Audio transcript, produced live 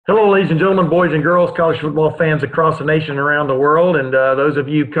Hello, ladies and gentlemen, boys and girls, college football fans across the nation and around the world, and those of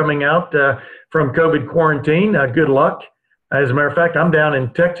you coming out from COVID quarantine, good luck. As a matter of fact, I'm down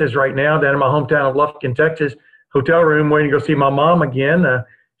in Texas right now, down in my hometown of Lufkin, Texas, hotel room, waiting to go see my mom again.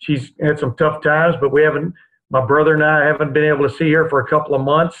 She's had some tough times, but my brother and I haven't been able to see her for a couple of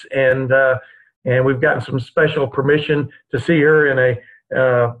months, and we've gotten some special permission to see her in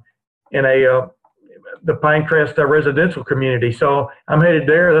the Pinecrest residential community. So I'm headed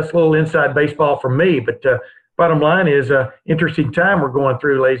there. That's a little inside baseball for me. But bottom line is interesting time we're going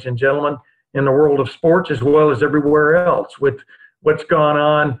through, ladies and gentlemen, in the world of sports as well as everywhere else with what's gone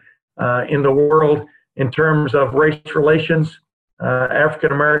on in the world in terms of race relations.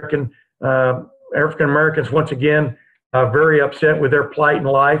 African Americans once again very upset with their plight in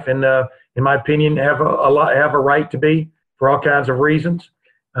life, and in my opinion have a right to be for all kinds of reasons.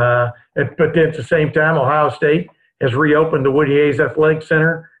 But then at the same time, Ohio State has reopened the Woody Hayes Athletic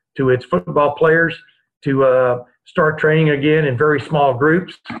Center to its football players to start training again in very small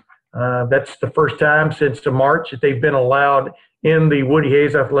groups. That's the first time since March that they've been allowed in the Woody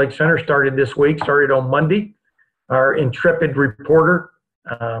Hayes Athletic Center. Started on Monday. Our intrepid reporter,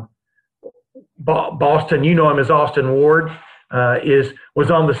 Boston, you know him as Austin Ward,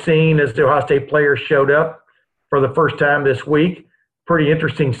 was on the scene as the Ohio State players showed up for the first time this week. Pretty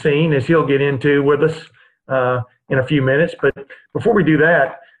interesting scene, as he'll get into with us in a few minutes. But before we do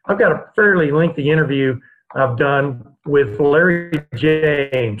that, I've got a fairly lengthy interview I've done with Larry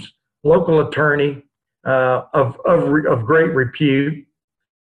James, local attorney of great repute.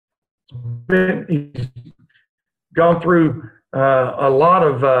 He's gone through a lot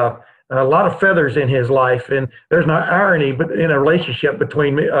of feathers in his life, and there's no irony, but in a relationship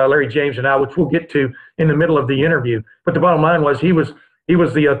between Larry James and I, which we'll get to in the middle of the interview. But the bottom line was he was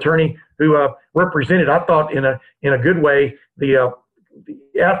the attorney who represented, I thought, in a good way, the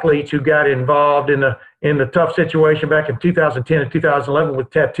athletes who got involved in the tough situation back in 2010 and 2011 with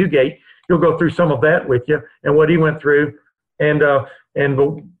Tattoo-Gate. He'll go through some of that with you and what he went through, and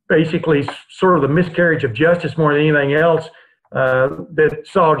basically sort of the miscarriage of justice more than anything else. That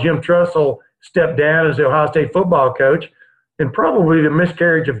saw Jim Tressel step down as the Ohio State football coach, and probably the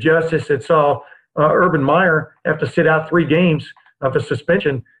miscarriage of justice that saw Urban Meyer have to sit out 3 games of a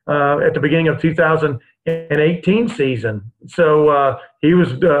suspension at the beginning of 2018 season. So he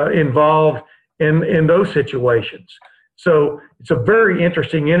was involved in those situations. So it's a very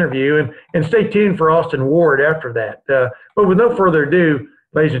interesting interview, and stay tuned for Austin Ward after that. But with no further ado,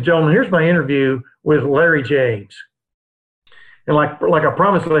 ladies and gentlemen, here's my interview with Larry James. And like I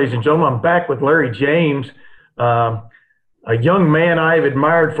promised, ladies and gentlemen, I'm back with Larry James, a young man I've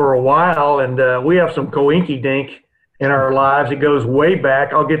admired for a while, and we have some coinky-dink in our lives. It goes way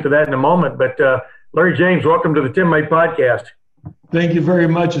back. I'll get to that in a moment. But Larry James, welcome to the Tim May Podcast. Thank you very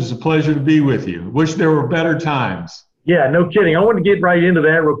much. It's a pleasure to be with you. Wish there were better times. Yeah, no kidding. I want to get right into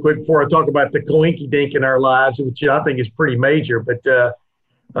that real quick before I talk about the coinky-dink in our lives, which I think is pretty major. But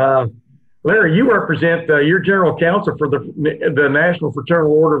Larry, you represent your general counsel for the National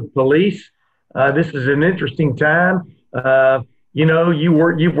Fraternal Order of Police. This is an interesting time. You've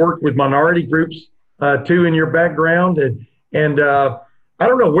worked with minority groups too in your background, and I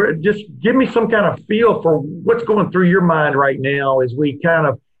don't know, just give me some kind of feel for what's going through your mind right now as we kind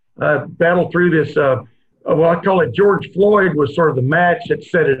of battle through this. I call it George Floyd was sort of the match that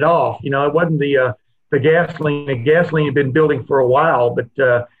set it off. You know, it wasn't the gasoline. The gasoline had been building for a while, but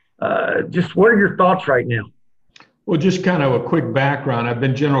just what are your thoughts right now? Well, just kind of a quick background. I've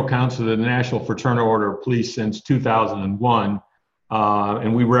been general counsel of the National Fraternal Order of Police since 2001,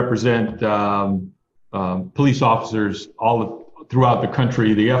 and we represent police officers throughout the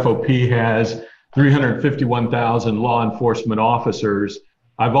country. The FOP has 351,000 law enforcement officers.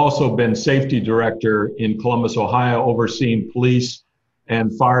 I've also been safety director in Columbus, Ohio, overseeing police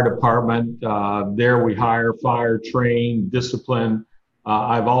and fire department. There we hire, fire, train, discipline.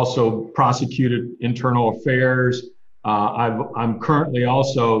 I've also prosecuted internal affairs. I'm currently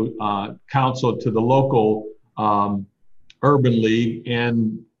also counsel to the local Urban League,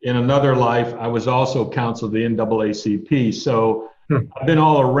 and in another life, I was also counsel to the NAACP. So I've been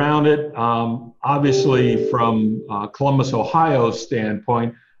all around it. Obviously, from Columbus, Ohio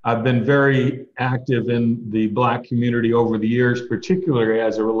standpoint, I've been very active in the Black community over the years, particularly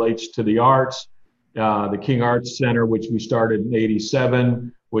as it relates to the arts. The King Arts Center, which we started in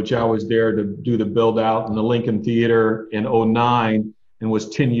 '87, which I was there to do the build out, in the Lincoln Theater in '09, and was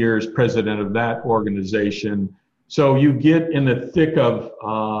 10 years president of that organization. So you get in the thick of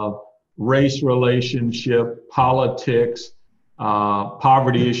race relationship, politics,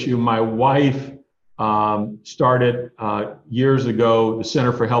 poverty issue. My wife started years ago the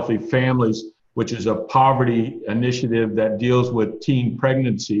Center for Healthy Families, which is a poverty initiative that deals with teen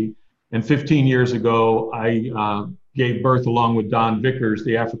pregnancy. And 15 years ago, I gave birth, along with Don Vickers,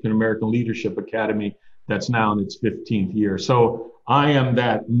 the African American Leadership Academy, that's now in its 15th year. So I am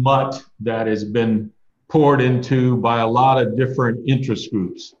that mutt that has been poured into by a lot of different interest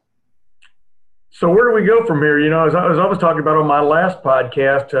groups. So where do we go from here? As I was talking about on my last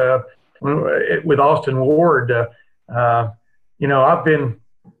podcast with Austin Ward, I've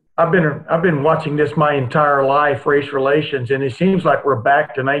been watching this my entire life, race relations, and it seems like we're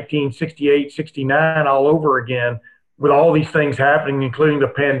back to 1968, 69 all over again with all these things happening, including the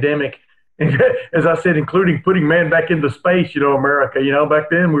pandemic. And as I said, including putting man back into space, America, back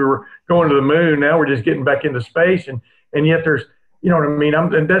then we were going to the moon. Now we're just getting back into space. And yet there's, you know what I mean?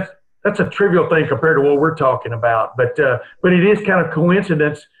 And that's a trivial thing compared to what we're talking about. But it is kind of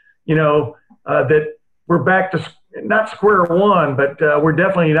coincidence, that we're back to not square one, but we're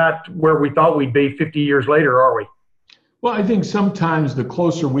definitely not where we thought we'd be 50 years later, are we? Well, I think sometimes the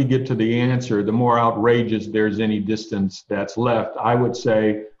closer we get to the answer, the more outrageous there's any distance that's left. I would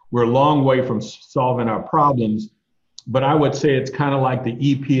say we're a long way from solving our problems, but I would say it's kind of like the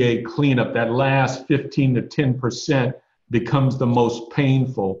EPA cleanup. That last 15 to 10% becomes the most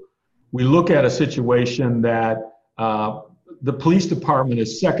painful. We look at a situation that the police department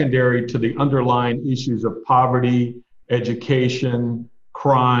is secondary to the underlying issues of poverty, education,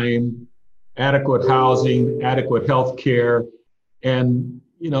 crime, adequate housing, adequate health care. And,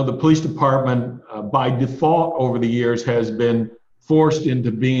 the police department by default over the years has been forced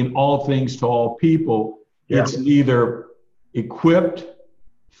into being all things to all people. Yeah. It's neither equipped,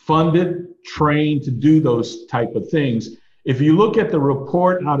 funded, trained to do those type of things. If you look at the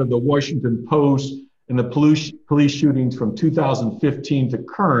report out of the Washington Post and the police shootings from 2015 to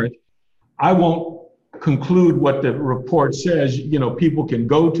current, I won't conclude what the report says. People can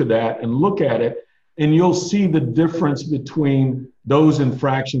go to that and look at it, and you'll see the difference between those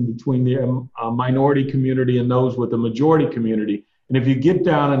infractions between the minority community and those with the majority community. And if you get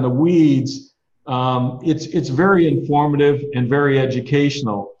down in the weeds, it's very informative and very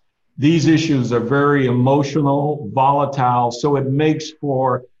educational. These issues are very emotional, volatile, so it makes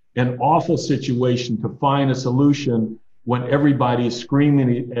for an awful situation to find a solution when everybody is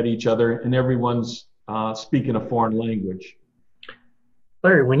screaming at each other and everyone's speaking a foreign language.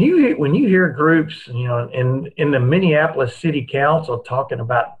 Larry, when you hear groups, in the Minneapolis City Council talking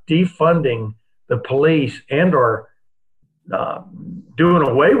about defunding the police and or doing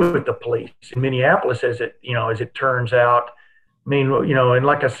away with the police in Minneapolis, as it turns out. I mean, and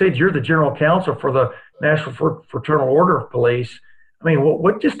like I said, you're the general counsel for the National Fraternal Order of Police. I mean,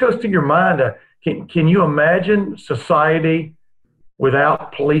 what just goes through your mind? Can you imagine society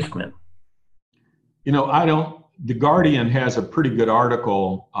without policemen? The Guardian has a pretty good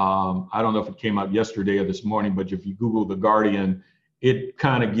article. I don't know if it came out yesterday or this morning, but if you Google the Guardian, it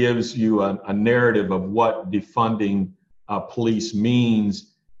kind of gives you a narrative of what defunding police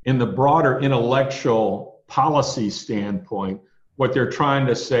means in the broader intellectual policy standpoint. What they're trying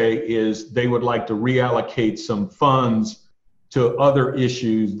to say is they would like to reallocate some funds to other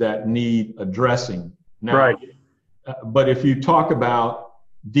issues that need addressing. Now, right. But if you talk about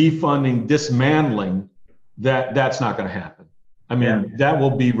defunding, dismantling, that's not going to happen. I mean, that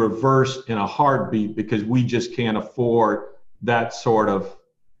will be reversed in a heartbeat because we just can't afford that sort of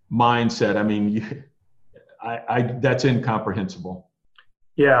mindset. I mean, that's incomprehensible.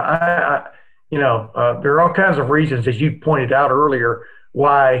 Yeah, there are all kinds of reasons, as you pointed out earlier,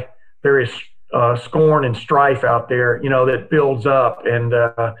 why there is scorn and strife out there, that builds up,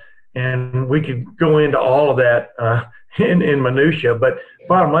 and we could go into all of that in minutia. But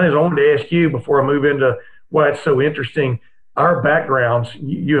bottom line is, I wanted to ask you before I move into why it's so interesting, our backgrounds,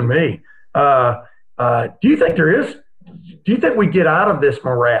 you and me. Do you think we get out of this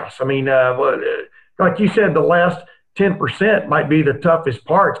morass? I mean, like you said, the last 10% might be the toughest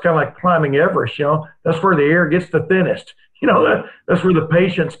part. It's kind of like climbing Everest, that's where the air gets the thinnest. That's where the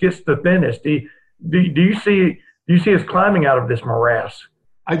patience gets the thinnest. Do you see us climbing out of this morass?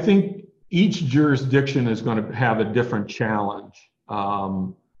 I think each jurisdiction is going to have a different challenge.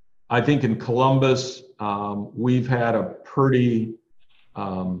 I think in Columbus, we've had a pretty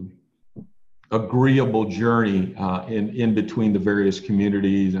agreeable journey in between the various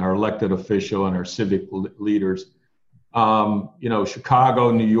communities, our elected official and our civic leaders.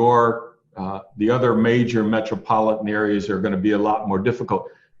 Chicago, New York, the other major metropolitan areas are going to be a lot more difficult.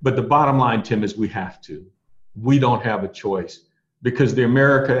 But the bottom line, Tim, is we have to. We don't have a choice because the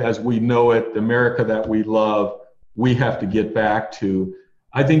America as we know it, the America that we love, we have to get back to.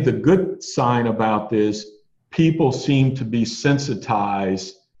 I think the good sign about this, people seem to be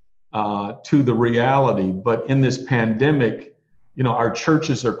sensitized to the reality. But in this pandemic, our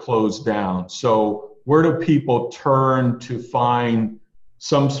churches are closed down. So where do people turn to find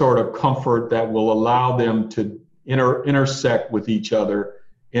some sort of comfort that will allow them to intersect with each other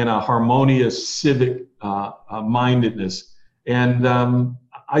in a harmonious civic mindedness? And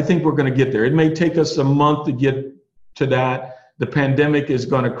I think we're going to get there. It may take us a month to get to that. The pandemic is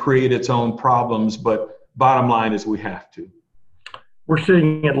going to create its own problems, but bottom line is we have to. We're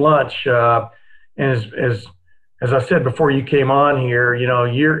sitting at lunch, as I said before you came on here,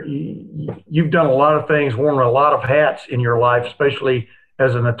 you've done a lot of things, worn a lot of hats in your life, especially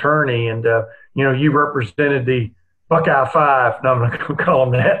as an attorney. And, you represented the Buckeye Five. No, I'm not going to call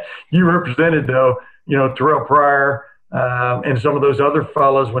them that. You represented, though, Terrell Pryor and some of those other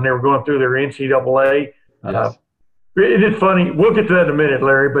fellows when they were going through their NCAA. Yes. It is funny. We'll get to that in a minute,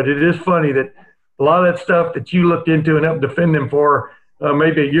 Larry, but it is funny that a lot of that stuff that you looked into and helped defend them for,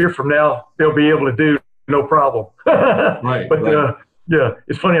 maybe a year from now, they'll be able to do no problem. Right. But right. Yeah,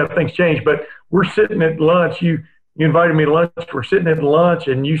 it's funny how things change. But we're sitting at lunch. You invited me to lunch. We're sitting at lunch,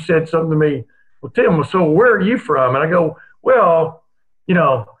 and you said something to me. Well, Tim, so where are you from? And I go, well,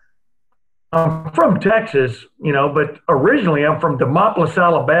 I'm from Texas, but originally I'm from Demopolis,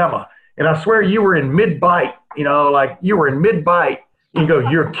 Alabama. And I swear you were in mid-bite, like you were in mid-bite. You go,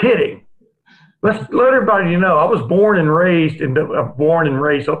 you're kidding. Let everybody know I was born and raised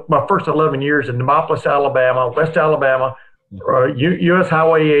my first 11 years in Demopolis, Alabama, West Alabama. U.S.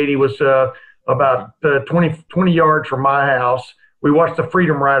 Highway 80 was about 20 yards from my house. We watched the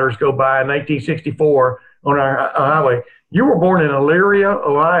Freedom Riders go by in 1964 on our highway. You were born in Elyria,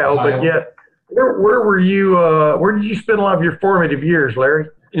 Ohio, but yet where were you? Where did you spend a lot of your formative years, Larry?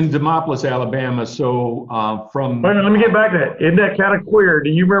 In Demopolis, Alabama. So from. Wait, let me get back to that. Isn't that kind of queer? Do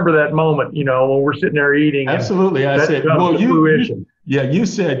you remember that moment? When we're sitting there eating. Absolutely, I said. Well, you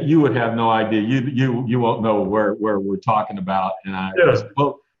said you would have no idea. You won't know where we're talking about. And I said,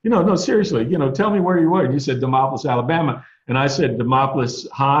 well, no, seriously, tell me where you were. And you said Demopolis, Alabama, and I said Demopolis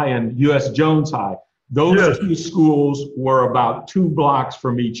High and U.S. Jones High. Those two schools were about 2 blocks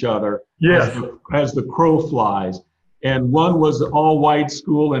from each other. Yes. As the crow flies. And one was the all-white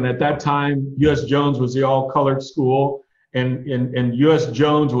school, and at that time, U.S. Jones was the all-colored school, and U.S.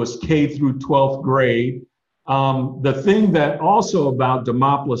 Jones was K through 12th grade. The thing that also about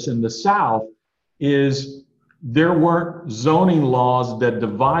Demopolis in the South is there weren't zoning laws that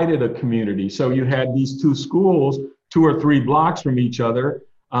divided a community. So you had these 2 schools, 2 or 3 blocks from each other.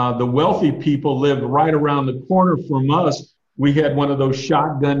 The wealthy people lived right around the corner from us. We had one of those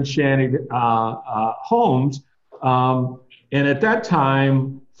shotgun shanty homes. And at that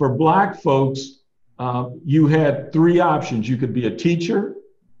time, for Black folks, you had 3 options. You could be a teacher,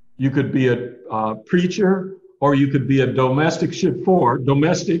 you could be a preacher, or you could be a domestic,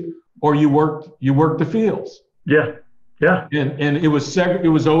 or you worked the fields. Yeah, yeah. And it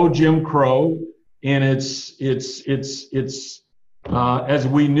was old Jim Crow, and it's as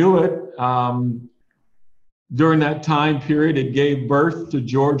we knew it during that time period. It gave birth to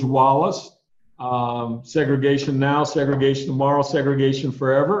George Wallace. Segregation now, segregation tomorrow, segregation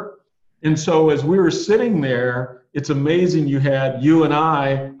forever. And so as we were sitting there, it's amazing you and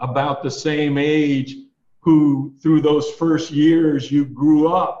I about the same age who through those first years you grew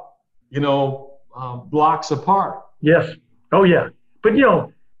up, blocks apart. Yes. Oh, yeah. But,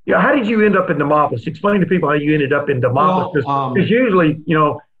 how did you end up in Demopolis? Explain to people how you ended up in Demopolis. Because usually,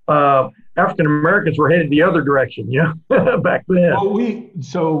 African Americans were headed the other direction, back then. Well,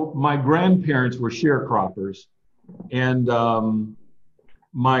 so my grandparents were sharecroppers, and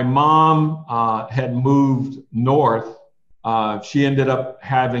my mom had moved north. She ended up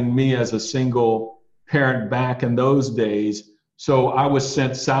having me as a single parent back in those days. So I was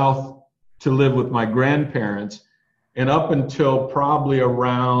sent south to live with my grandparents. And up until probably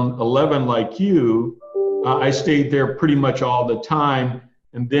around 11, like you, I stayed there pretty much all the time.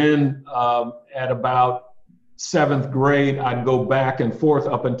 And then at about 7th grade, I'd go back and forth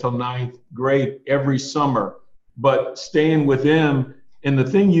up until 9th grade every summer, but staying with them. And the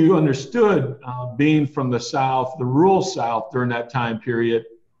thing you understood, being from the South, the rural South during that time period,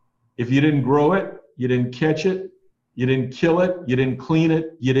 if you didn't grow it, you didn't catch it, you didn't kill it, you didn't clean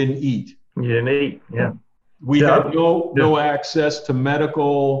it, you didn't eat. You didn't eat, yeah. We had no access to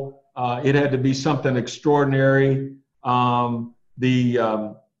medical. It had to be something extraordinary.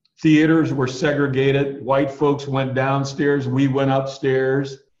 The theaters were segregated. White folks went downstairs. We went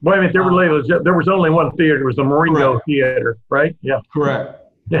upstairs. Wait a minute, there was only one theater. It was the Marengo Theater, right? Yeah. Correct.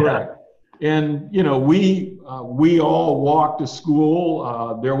 Yeah. Correct. And, you know, we all walked to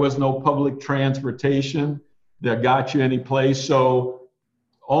school. There was no public transportation that got you any place. So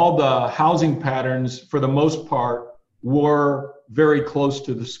all the housing patterns, for the most part, were very close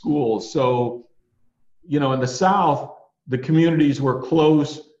to the schools. So, you know, in the South, the communities were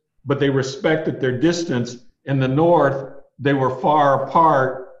close, but they respected their distance. In the North, they were far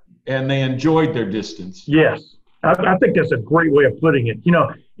apart and they enjoyed their distance. Yes. I think that's a great way of putting it. You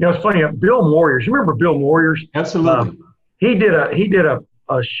know, it's funny. Bill Moyers, you remember Bill Moyers? Absolutely. He did a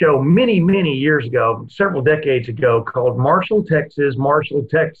show many years ago, several decades ago, called Marshall, Texas.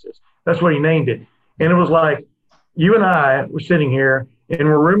 That's what he named it. And it was like you and I were sitting here and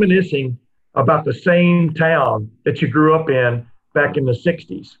we're reminiscing about the same town that you grew up in back in the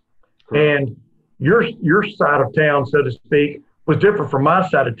 60s. Correct. And your side of town, so to speak, was different from my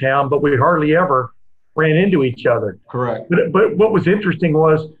side of town, but we hardly ever ran into each other. Correct. But what was interesting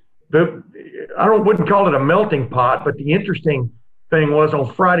was wouldn't call it a melting pot, but the interesting thing was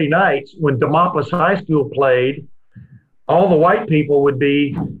on Friday nights when Demopolis High School played, all the white people would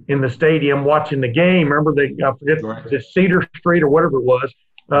be in the stadium watching the game. Remember, I forget, right, the Cedar Street or whatever it was.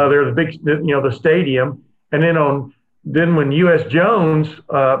 They're the big, the stadium. And then when U.S. Jones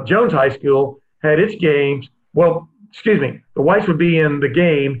High School had its games, the whites would be in the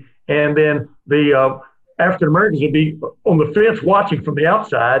game, and then the African Americans would be on the fence watching from the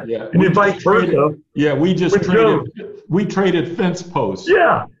outside. Yeah, and then vice versa. Yeah, we traded fence posts.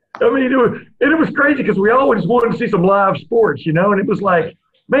 Yeah, I mean, it was crazy because we always wanted to see some live sports, and it was like,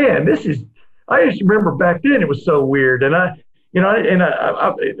 man, I just remember back then it was so weird, and I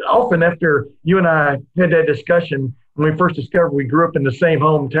often after you and I had that discussion when we first discovered we grew up in the same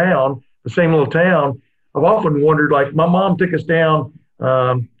hometown, the same little town, I've often wondered, like, my mom took us down,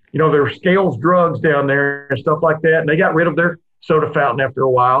 there were Scales Drugs down there and stuff like that, and they got rid of their soda fountain after a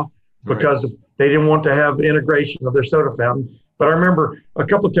while because they didn't want to have the integration of their soda fountain. But I remember a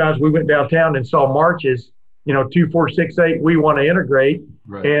couple of times we went downtown and saw marches, 2, 4, 6, 8, we want to integrate.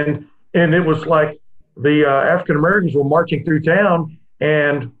 Right. And it was like the African Americans were marching through town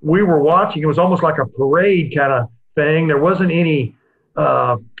and we were watching. It was almost like a parade kind of thing. There wasn't any,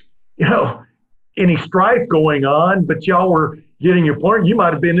 any strife going on, but y'all were getting your point. You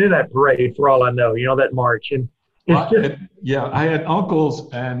might have been in that parade for all I know, that march. And I had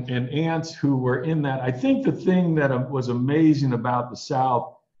uncles and aunts who were in that. I think the thing that was amazing about the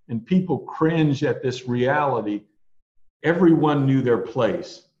South, and people cringe at this reality, everyone knew their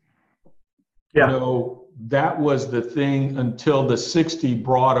place. Yeah. That was the thing until the 60s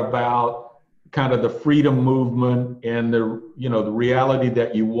brought about kind of the freedom movement and the reality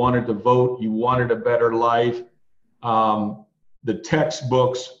that you wanted to vote, you wanted a better life. The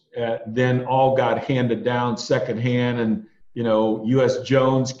textbooks then all got handed down secondhand, and U.S.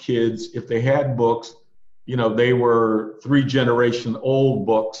 Jones kids, if they had books, they were 3-generation old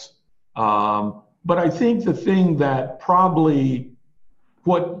books. But I think the thing that probably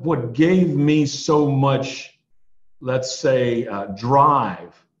what gave me so much, let's say,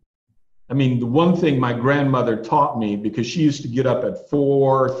 drive. I mean, the one thing my grandmother taught me, because she used to get up at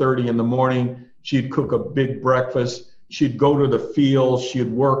 4:30 in the morning, she'd cook a big breakfast. She'd go to the fields,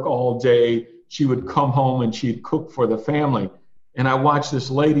 she'd work all day, she would come home and she'd cook for the family. And I watched this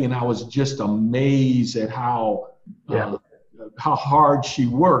lady and I was just amazed at how hard she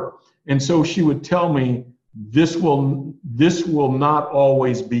worked. And so she would tell me, this will not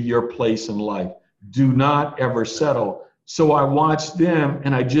always be your place in life. Do not ever settle. So I watched them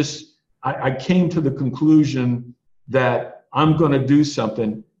and I came to the conclusion that I'm going to do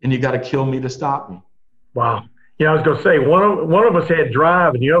something and you got to kill me to stop me. Wow. I was going to say, one of us had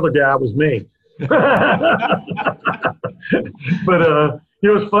drive and the other guy was me. But,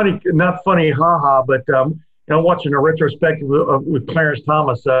 it's funny, not funny, haha, but, I'm watching a retrospective with Clarence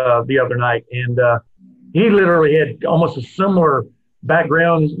Thomas the other night, and he literally had almost a similar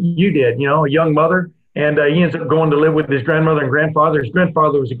background you did, a young mother, and he ends up going to live with his grandmother and grandfather. His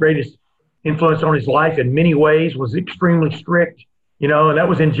grandfather was the greatest influence on his life in many ways, was extremely strict, and that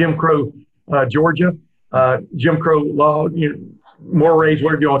was in Jim Crow, Georgia. Jim Crow law, mores,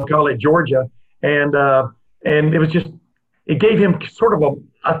 whatever you want to call it, Georgia, and it was it gave him sort of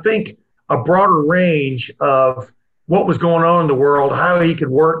a broader range of what was going on in the world, how he could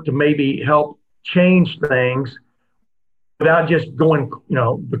work to maybe help change things without just going,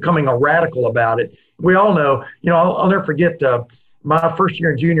 becoming a radical about it. We all know, I'll never forget my first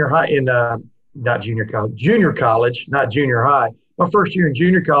year in junior high junior college, not junior high. My first year in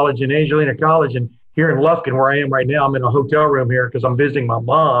junior college in Angelina College, and here in Lufkin, where I am right now, I'm in a hotel room here because I'm visiting my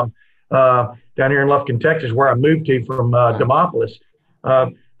mom down here in Lufkin, Texas, where I moved to from Demopolis.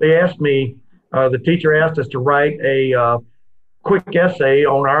 The they asked me, the teacher asked us to write a quick essay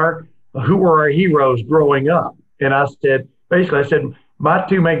on who were our heroes growing up. And I said, my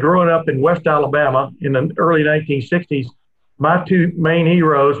two main, growing up in West Alabama in the early 1960s, my two main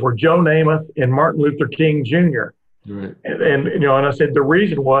heroes were Joe Namath and Martin Luther King Jr. Right. And I said, the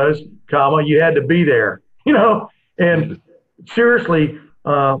reason was, you had to be there, and seriously,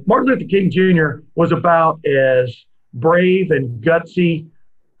 Martin Luther King Jr. was about as brave and gutsy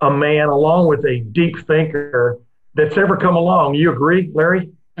a man, along with a deep thinker, that's ever come along. You agree,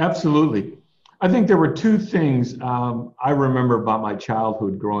 Larry? Absolutely. I think there were two things I remember about my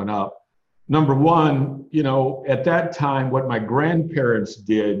childhood growing up. Number one, at that time, what my grandparents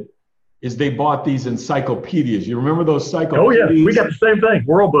did is they bought these encyclopedias. You remember those encyclopedias? Oh, yeah. We got the same thing,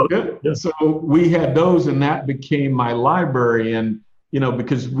 World Book. Yeah. So we had those, and that became my library. And,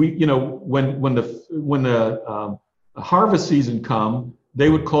 because when the harvest season come, they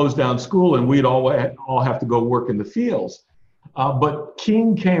would close down school and we'd all have to go work in the fields. But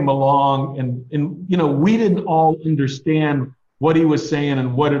King came along and we didn't all understand what he was saying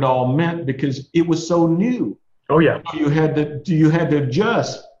and what it all meant because it was so new. Oh, yeah. You had to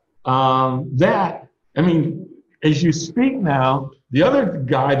adjust that. I mean, as you speak now, the other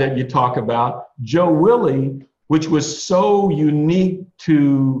guy that you talk about, Joe Willie, which was so unique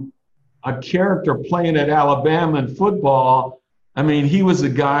to a character playing at Alabama in football. I mean, he was a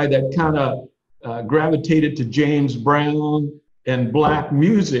guy that kind of gravitated to James Brown and black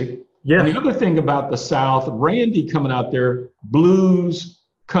music. Yes. And the other thing about the South, Randy coming out there, blues,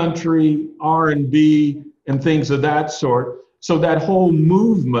 country, R&B, and things of that sort. So that whole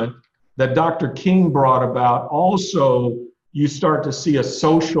movement that Dr. King brought about, also you start to see a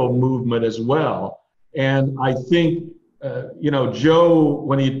social movement as well. And I think, Joe,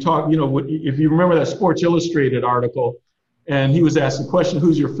 when he talked, if you remember that Sports Illustrated article, and he was asked the question,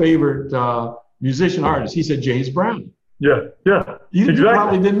 who's your favorite musician artist? He said, James Brown. Yeah, yeah. You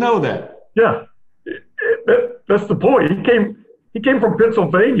probably didn't know that. Yeah, that's the point. He came from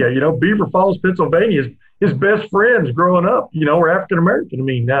Pennsylvania, Beaver Falls, Pennsylvania. His best friends growing up, were African-American. I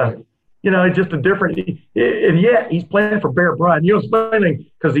mean, it's just a different, and yet he's playing for Bear Bryant. It's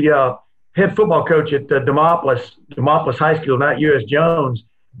funny because the head football coach at Demopolis High School, not U.S. Jones,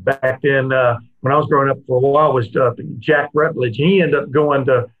 back then when I was growing up for a while, was Jack Rutledge. He ended up going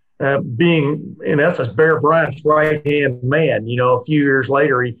to being, in essence, Bear Bryant's right-hand man. A few years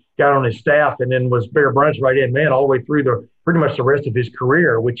later, he got on his staff and then was Bear Bryant's right-hand man all the way through pretty much the rest of his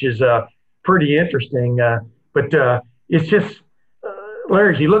career, which is pretty interesting. But it's just,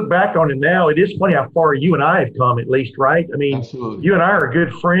 Larry, as you look back on it now, it is funny how far you and I have come, at least, right? I mean, absolutely. You and I are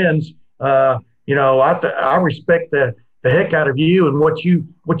good friends. I respect the heck out of you and what you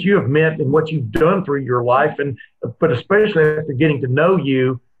have meant and what you've done through your life, but especially after getting to know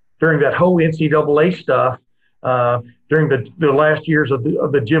you during that whole NCAA stuff, during the last years of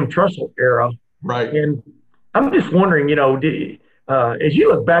the Jim Tressel era. Right. And I'm just wondering, as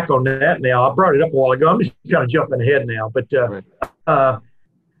you look back on that now, I brought it up a while ago. I'm just kind of jumping ahead now, but right.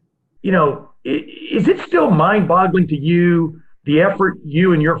 Is it still mind-boggling to you the effort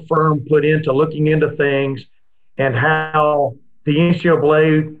you and your firm put into looking into things and how the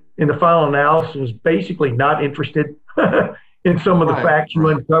NCAA in the final analysis was basically not interested in some of the facts you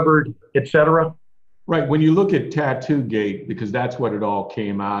uncovered, et cetera? Right. When you look at Tattoo-Gate, because that's what it all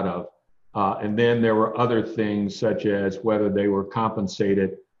came out of, and then there were other things such as whether they were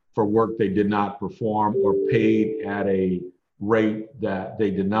compensated for work they did not perform or paid at a rate that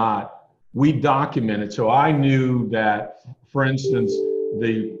they did not. We documented. So I knew that, for instance,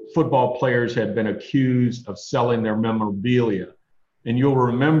 the football players had been accused of selling their memorabilia. And you'll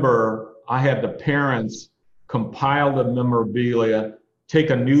remember I had the parents compile the memorabilia, take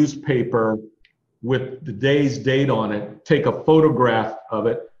a newspaper with the day's date on it, take a photograph of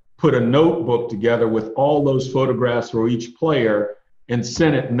it, put a notebook together with all those photographs for each player and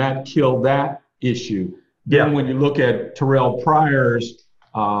send it, and that killed that issue. Then when you look at Terrell Pryor's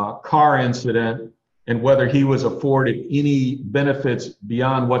car incident and whether he was afforded any benefits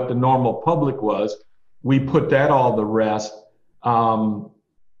beyond what the normal public was, we put that all to rest.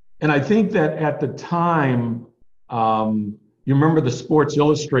 And I think that at the time, you remember the Sports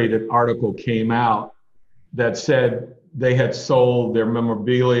Illustrated article came out that said they had sold their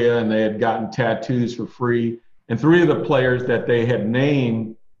memorabilia and they had gotten tattoos for free. And 3 of the players that they had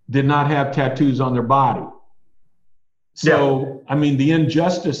named did not have tattoos on their body. So, I mean, the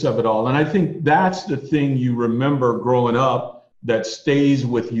injustice of it all. And I think that's the thing you remember growing up that stays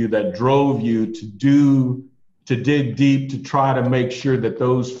with you, that drove you to dig deep, to try to make sure that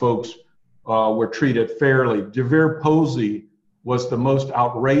those folks were treated fairly. DeVere Posey was the most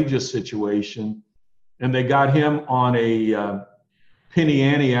outrageous situation. And they got him on a penny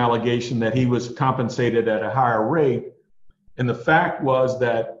ante allegation that he was compensated at a higher rate. And the fact was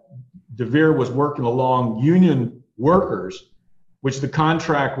that DeVere was working along union workers, which the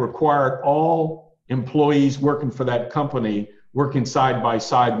contract required all employees working for that company working side by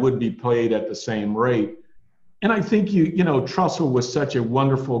side would be paid at the same rate. And I think, Trussell was such a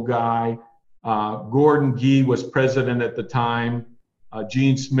wonderful guy. Gordon Gee was president at the time.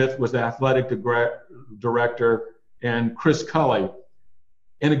 Gene Smith was the athletic director, and Chris Cully.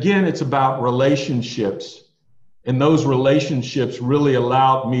 And again, it's about relationships. And those relationships really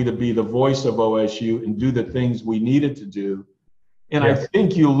allowed me to be the voice of OSU and do the things we needed to do. And I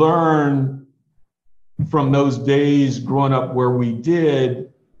think you learn from those days growing up where we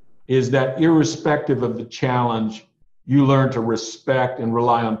did is that irrespective of the challenge, you learn to respect and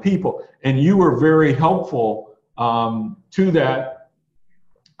rely on people. And you were very helpful to that.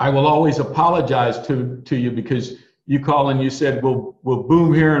 I will always apologize to you because you called and you said, we'll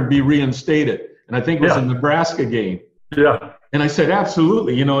boom here and be reinstated. And I think it was a Nebraska game. Yeah. And I said,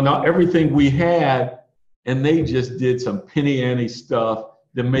 absolutely. Not everything we had, and they just did some penny ante stuff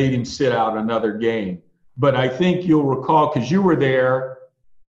that made him sit out another game. But I think you'll recall, because you were there,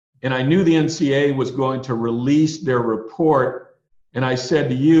 and I knew the NCAA was going to release their report. And I said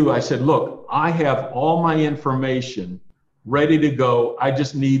to you, look, I have all my information ready to go. I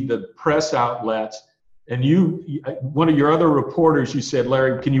just need the press outlets. And one of your other reporters, you said,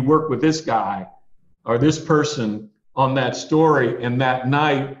 Larry, can you work with this guy or this person on that story? And that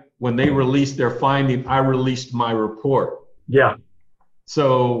night, when they released their finding, I released my report. Yeah.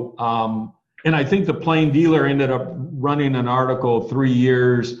 So, and I think the Plain Dealer ended up running an article, 3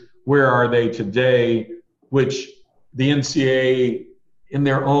 years, where are they today, which the NCAA in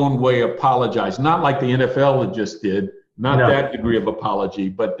their own way apologized. Not like the NFL just did, not that degree of apology,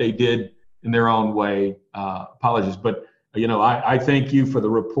 but they did in their own way apologies. But, I thank you for the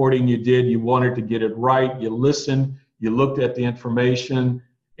reporting you did. You wanted to get it right. You listened, you looked at the information,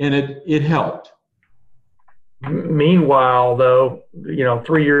 and it helped. Meanwhile, though,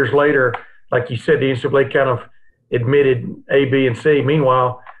 3 years later, like you said, the NCAA kind of admitted A, B, and C.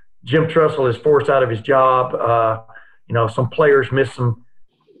 Meanwhile, Jim Trussell is forced out of his job. Some players missed some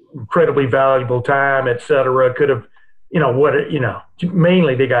incredibly valuable time, et cetera. Could have,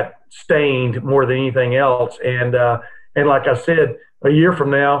 mainly they got stained more than anything else. And like I said, a year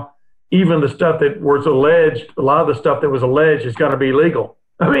from now, even the stuff that was alleged, a lot of the stuff that was alleged is going to be legal.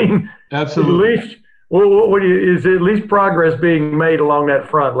 I mean, absolutely. At least, is at least progress being made along that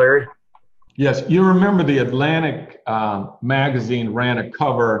front, Larry? Yes, you remember the Atlantic magazine ran a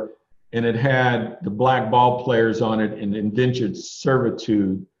cover, and it had the black ball players on it in indentured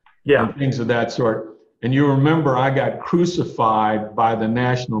servitude, and things of that sort. And you remember I got crucified by the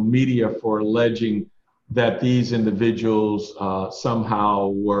national media for alleging that these individuals somehow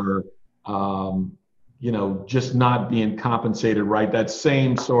were, just not being compensated right. That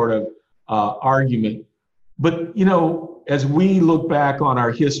same sort of argument. But, as we look back on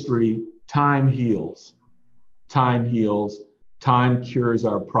our history, time heals. Time heals. Time cures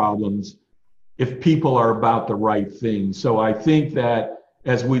our problems if people are about the right thing. So I think that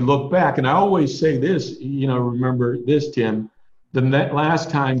as we look back, and I always say this, remember this, Tim, the last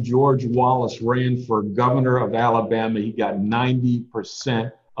time George Wallace ran for governor of Alabama, he got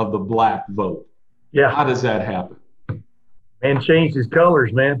 90% of the black vote. Yeah. How does that happen? Man changed his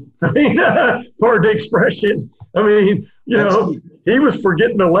colors, man. I mean, pardon the expression. I mean, he was for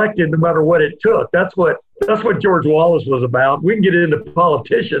getting elected no matter what it took. That's what George Wallace was about. We can get into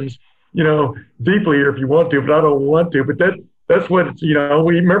politicians, deeply here if you want to, but I don't want to. But that's what we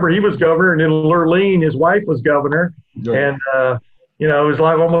remember. He was governor, and then Lurleen, his wife, was governor, and it was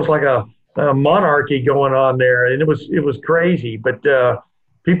like almost like a monarchy going on there, and it was crazy. But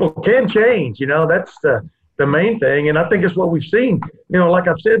people can change. That's the main thing, and I think it's what we've seen. Like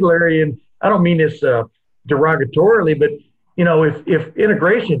I've said, Larry, and I don't mean this derogatorily, but if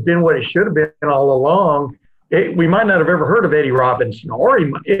integration had been what it should have been all along, we might not have ever heard of Eddie Robinson, or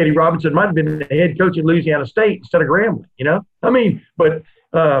Eddie Robinson might have been the head coach at Louisiana State instead of Grambling. But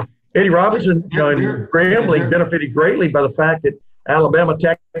Eddie Robinson and Grambling benefited greatly by the fact that Alabama,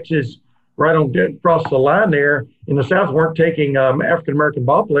 Texas, right on across the line there in the South weren't taking African American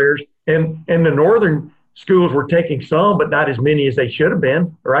ball players, and the northern schools were taking some, but not as many as they should have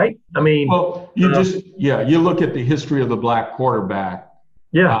been, right? I mean, well, you look at the history of the black quarterback,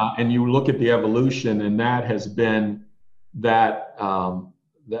 and you look at the evolution, and that has been that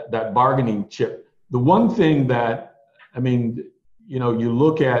bargaining chip. The one thing that, you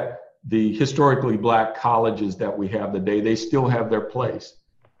look at the historically black colleges that we have today, they still have their place,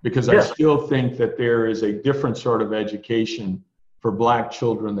 because I still think that there is a different sort of education for black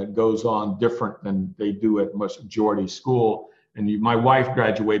children that goes on different than they do at majority school. And my wife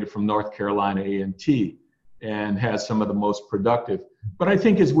graduated from North Carolina A&T and has some of the most productive. But I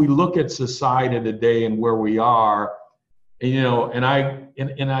think as we look at society today and where we are, and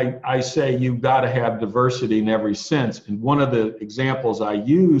I say you've got to have diversity in every sense. And one of the examples I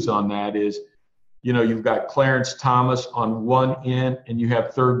use on that is, you've got Clarence Thomas on one end and you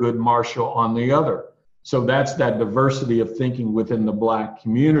have Thurgood Marshall on the other. So that's that diversity of thinking within the black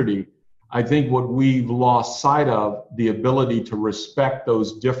community. I think what we've lost sight of, the ability to respect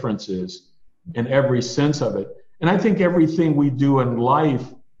those differences in every sense of it. And I think everything we do in life,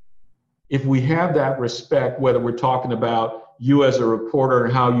 if we have that respect, whether we're talking about you as a reporter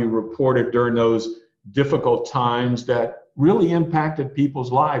and how you reported during those difficult times that really impacted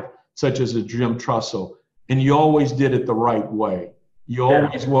people's lives, such as a Jim Trussell, and you always did it the right way. You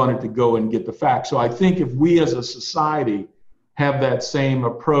always wanted to go and get the facts. So I think if we as a society have that same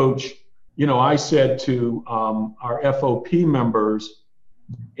approach, I said to our FOP members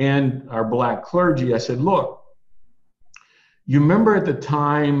and our black clergy, I said, look, you remember at the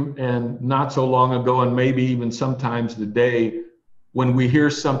time and not so long ago, and maybe even sometimes today, when we hear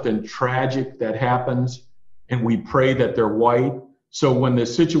something tragic that happens and we pray that they're white. So when the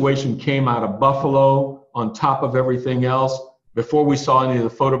situation came out of Buffalo, on top of everything else, before we saw any of the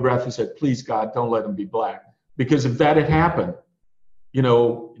photographs, we said, please, God, don't let them be black. Because if that had happened,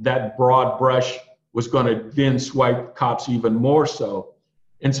 that broad brush was going to then swipe cops even more so.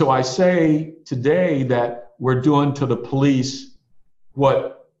 And so I say today that we're doing to the police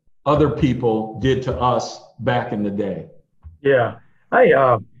what other people did to us back in the day. Yeah.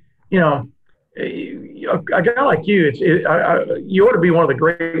 A guy like you, you ought to be one of the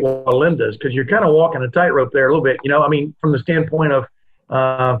great Walendas, because you're kind of walking a tightrope there a little bit. From the standpoint of,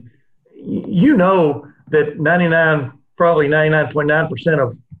 that probably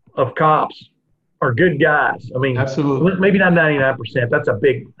 99.9% of cops are good guys. Absolutely. Maybe not 99%. That's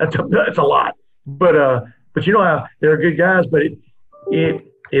a lot. But you know how they're good guys. But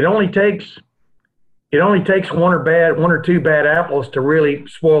it only takes one or two bad apples to really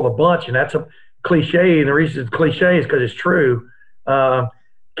spoil the bunch, and that's a cliche. And the reason it's cliche is because it's true. Can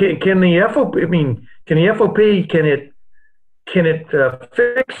the FOP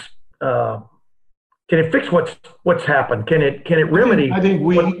fix? Can it fix what's happened? Can it remedy? I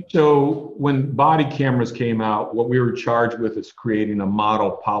think so when body cameras came out, what we were charged with is creating a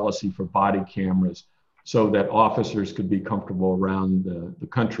model policy for body cameras so that officers could be comfortable around the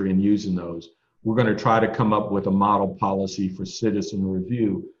country and using those. We're going to try to come up with a model policy for citizen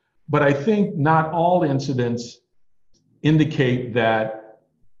review. But I think not all incidents indicate that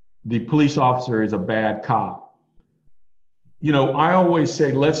the police officer is a bad cop. I always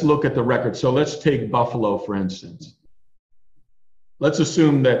say, let's look at the record. So let's take Buffalo, for instance. Let's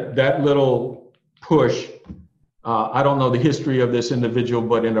assume that little push, I don't know the history of this individual,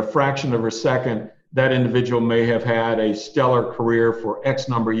 but in a fraction of a second, that individual may have had a stellar career for X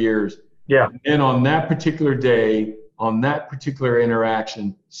number of years. Yeah. And on that particular day, on that particular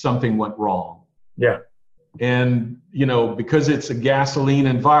interaction, something went wrong. Yeah. And, because it's a gasoline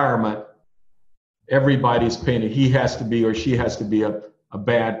environment, everybody's painted. He has to be, or she has to be a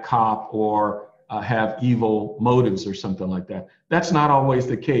bad cop or have evil motives or something like that. That's not always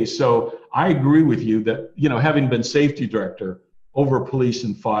the case. So I agree with you that, having been safety director over police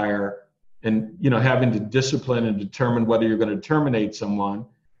and fire and, having to discipline and determine whether you're going to terminate someone,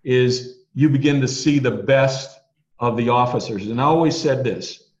 is you begin to see the best of the officers. And I always said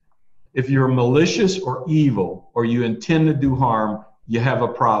this, if you're malicious or evil, or you intend to do harm, you have a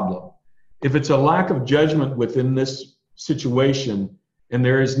problem. If it's a lack of judgment within this situation and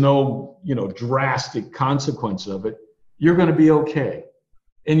there is no, drastic consequence of it, you're going to be okay.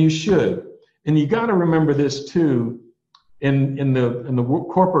 And you should. And you got to remember this too, in the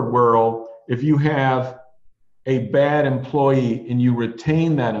corporate world, if you have a bad employee and you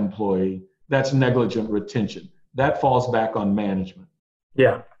retain that employee, that's negligent retention. That falls back on management.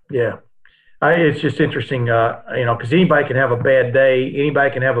 Yeah. It's just interesting, because anybody can have a bad day.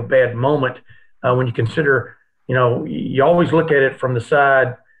 Anybody can have a bad moment. When you consider, you always look at it from the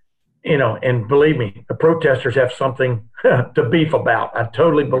side, and believe me, the protesters have something to beef about. I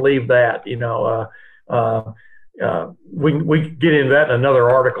totally believe that. We get into that in another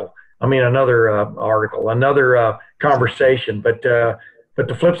article. Another conversation. But the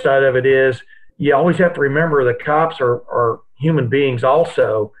flip side of it is, you always have to remember the cops are human beings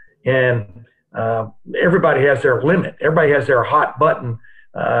also, and everybody has their limit. Everybody has their hot button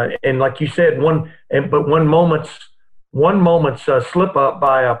And like you said, but one moment's slip up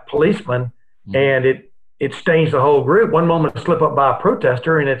by a policeman, and it stains the whole group. One moment slip up by a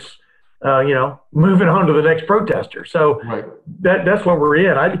protester, and it's moving on to the next protester. So right. that's what we're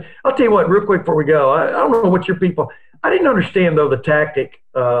in. I'll tell you what, real quick before we go. I don't know what your people. I didn't understand though the tactic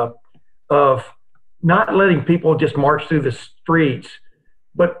of not letting people just march through the streets,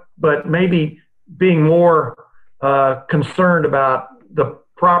 but maybe being more concerned about the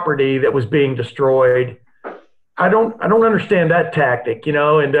property that was being destroyed. I don't understand that tactic,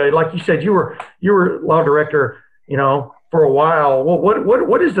 And like you said, you were law director, for a while. Well,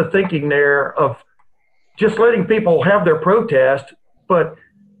 what is the thinking there of just letting people have their protest, but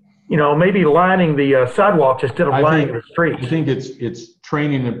maybe lining the sidewalks instead of lining the streets? I think it's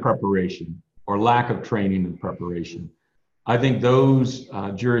training and preparation, or lack of training and preparation. I think those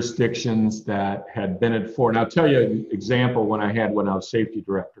jurisdictions that had been at fore, and I'll tell you an example when I was safety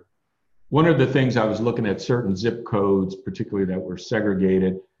director. One of the things I was looking at certain zip codes, particularly that were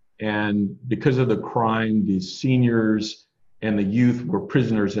segregated, and because of the crime, the seniors and the youth were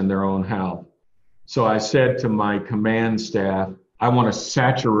prisoners in their own house. So I said to my command staff, I want to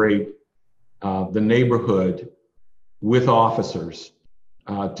saturate the neighborhood with officers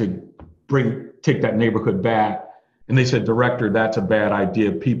to take that neighborhood back. And they said, Director, that's a bad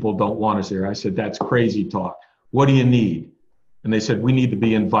idea. People don't want us there. I said, that's crazy talk. What do you need? And they said, we need to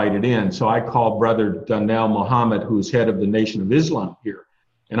be invited in. So I called Brother Donnell Muhammad, who's head of the Nation of Islam here.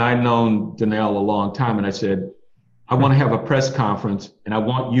 And I've known Donnell a long time. And I said, I want to have a press conference, and I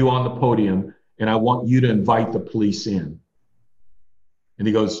want you on the podium, and I want you to invite the police in. And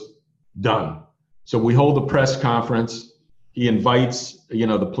he goes, done. So we hold the press conference. He invites,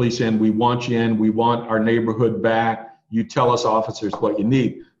 the police in. We want you in. We want our neighborhood back. You tell us, officers, what you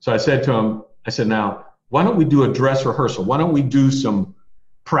need. So I said to him, now, why don't we do a dress rehearsal? Why don't we do some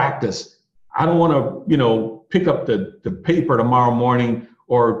practice? I don't want to, pick up the paper tomorrow morning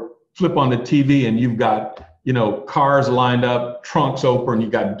or flip on the TV and you've got, cars lined up, trunks open, you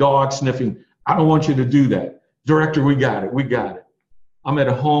got dogs sniffing. I don't want you to do that. Director, we got it. I'm at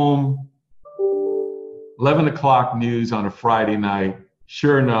home, 11 o'clock news on a Friday night.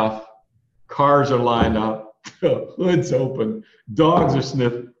 Sure enough, cars are lined up, hoods open, dogs are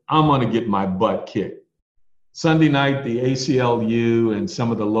sniffing. I'm gonna get my butt kicked. Sunday night, the ACLU and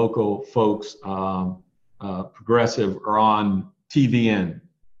some of the local folks, progressive, are on TVN,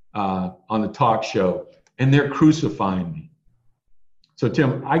 on the talk show, and they're crucifying me. So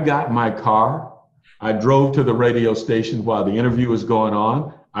Tim, I got in my car, I drove to the radio station while the interview was going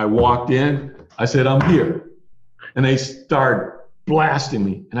on. I walked in, I said, I'm here. And they started blasting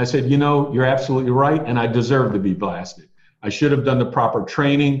me. And I said, you're absolutely right, and I deserve to be blasted. I should have done the proper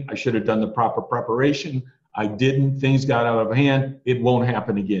training. I should have done the proper preparation. I didn't. Things got out of hand. It won't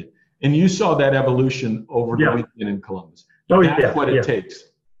happen again. And you saw that evolution over the weekend in Columbus. That's what it takes.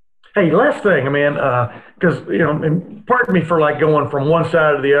 Hey, last thing, because, and pardon me for going from one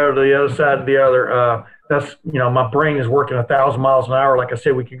side to the other side to the other. That's, my brain is working 1,000 miles an hour. Like I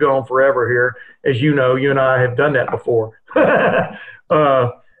said, we could go on forever here. As you know, you and I have done that before.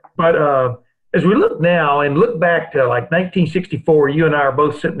 But as we look now and look back to 1964, you and I are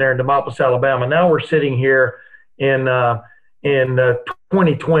both sitting there in Demopolis, Alabama. Now we're sitting here in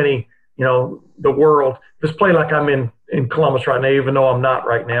 2020, the world. Let's play like I'm in Columbus right now, even though I'm not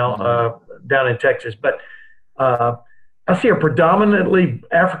right now, down in Texas. But I see a predominantly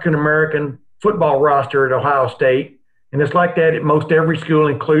African-American football roster at Ohio State, and it's like that at most every school,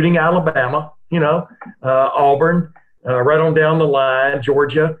 including Alabama, Auburn, right on down the line,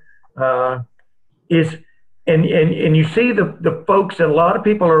 Georgia. And you see the folks that a lot of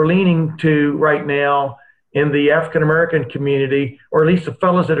people are leaning to right now in the African-American community, or at least the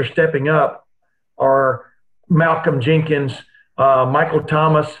fellows that are stepping up, are Malcolm Jenkins, Michael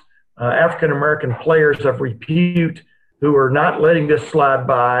Thomas, African-American players of repute who are not letting this slide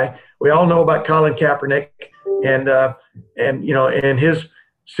by. We all know about Colin Kaepernick and his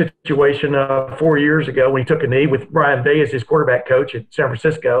situation 4 years ago when he took a knee with Brian Day as his quarterback coach at San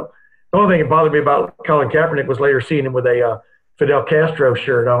Francisco. The only thing that bothered me about Colin Kaepernick was later seeing him with a Fidel Castro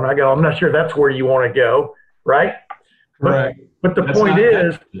shirt on. I go, I'm not sure that's where you want to go, right? Right. But the point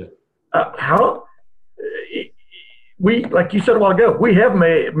is, how we, like you said a while ago, we have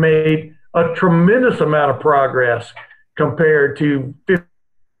made a tremendous amount of progress compared to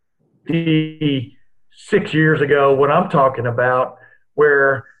 56 years ago, what I'm talking about,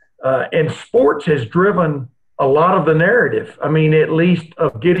 where and sports has driven a lot of the narrative. At least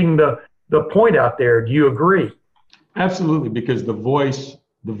of getting the point out there. Do you agree? Absolutely, because the voice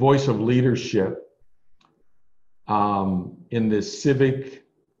of leadership in this civic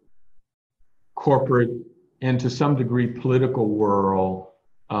corporate and to some degree political world,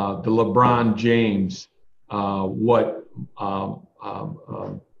 the LeBron James, what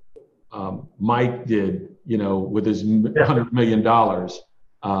Mike did, with his $100 million,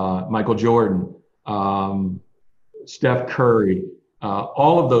 Michael Jordan, Steph Curry,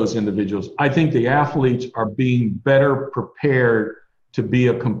 all of those individuals. I think the athletes are being better prepared to be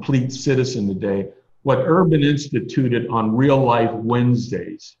a complete citizen today. What Urban instituted on Real Life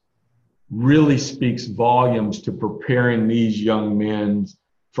Wednesdays really speaks volumes to preparing these young men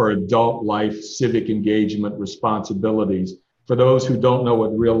for adult life, civic engagement, responsibilities. For those who don't know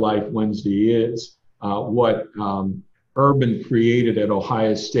what Real Life Wednesday is, what Urban created at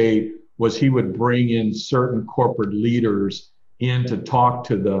Ohio State was he would bring in certain corporate leaders in to talk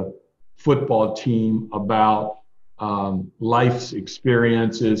to the football team about life's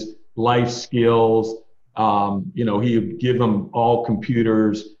experiences, life skills. He would give them all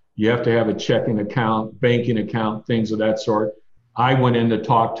computers. You have to have a checking account, banking account, things of that sort. I went in to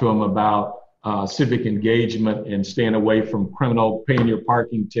talk to him about civic engagement and staying away from criminal, paying your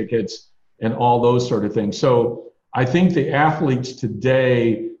parking tickets and all those sort of things. So I think the athletes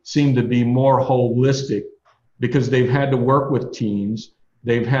today seem to be more holistic because they've had to work with teams.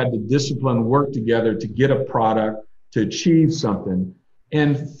 They've had to discipline, work together to get a product, to achieve something.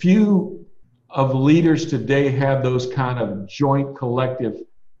 And few of leaders today have those kind of joint collective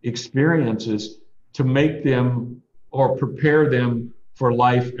experiences to make them or prepare them for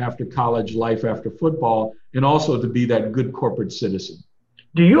life after college, life after football, and also to be that good corporate citizen.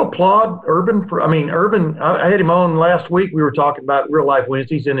 Do you applaud Urban Urban, I had him on last week. We were talking about Real Life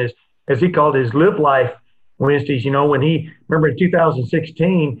Wednesdays and as he called his Live Life Wednesdays, when remember in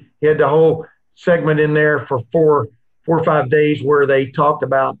 2016, he had the whole segment in there for four or 5 days where they talked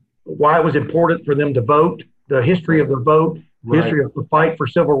about why it was important for them to vote, the history of the vote, right. History of the fight for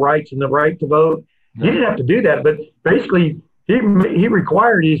civil rights and the right to vote. Yeah. He didn't have to do that, but basically he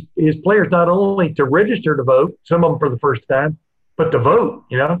required his players not only to register to vote, some of them for the first time, but to vote,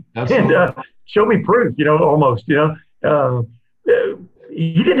 Absolutely. and show me proof, almost, you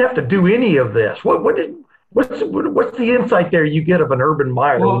didn't have to do any of this. What's the insight there you get of an Urban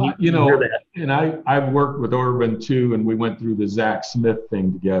Meyer? Well, when you hear that? And I've worked with Urban too, and we went through the Zach Smith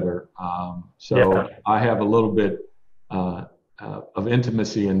thing together. So I have a little bit of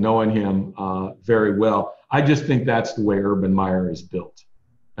intimacy in knowing him very well. I just think that's the way Urban Meyer is built.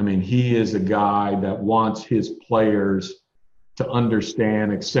 I mean, he is a guy that wants his players to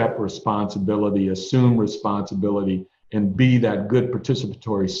understand, accept responsibility, assume responsibility, and be that good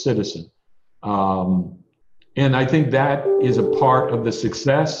participatory citizen. And I think that is a part of the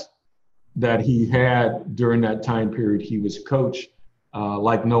success that he had during that time period he was coach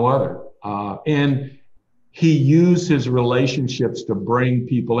like no other. And he used his relationships to bring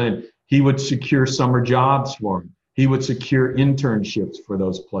people in. He would secure summer jobs for them. He would secure internships for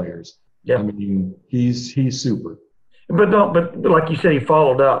those players. Yeah. I mean, he's super. But like you said, he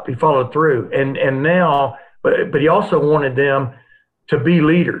followed through, and now, but he also wanted them to be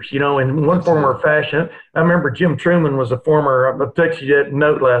leaders, in one form or fashion. I remember Jim Truman was a former, I texted you that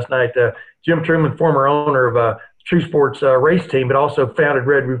note last night, Jim Truman, former owner of True Sports race team, but also founded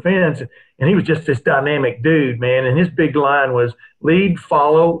Red Roof Inns, and he was just this dynamic dude, man, and his big line was lead,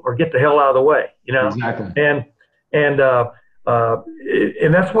 follow, or get the hell out of the way, Exactly. And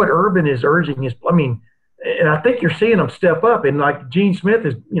that's what Urban is urging and I think you're seeing them step up. And like Gene Smith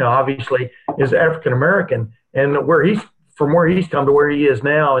is, obviously is African American, and from where he's come to where he is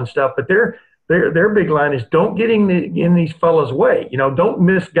now and stuff. But their big line is don't get in these fellas' way. Don't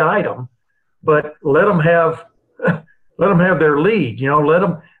misguide them, but let them have their lead.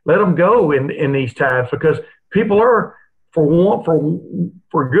 Let them go in these times, because people are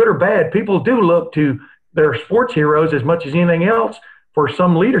for good or bad. People do look to their sports heroes as much as anything else for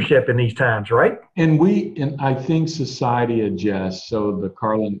some leadership in these times, right? And I think society adjusts. So the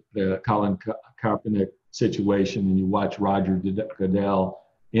Colin Kaepernick situation, and you watch Roger Goodell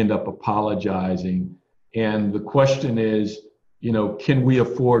end up apologizing. And the question is, can we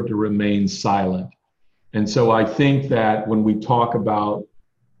afford to remain silent? And so I think that when we talk about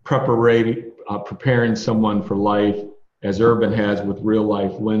preparing someone for life, as Urban has with Real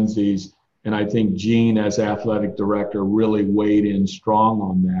Life Wednesdays, and I think Gene, as athletic director, really weighed in strong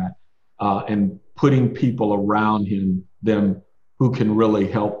on that, and putting people around them who can really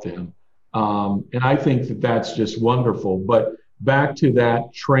help them. And I think that that's just wonderful. But back to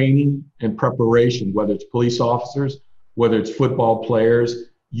that training and preparation, whether it's police officers, whether it's football players,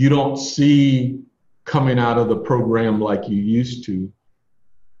 you don't see coming out of the program like you used to,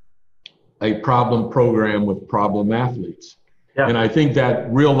 a problem program with problem athletes. Yeah. And I think that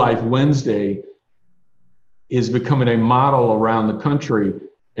Real Life Wednesday is becoming a model around the country,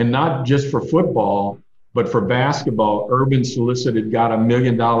 and not just for football, but for basketball. Urban solicited, got $1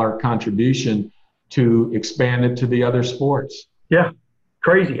 million contribution to expand it to the other sports. Yeah,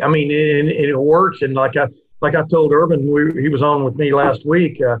 crazy. I mean, and it works. And like I told Urban, he was on with me last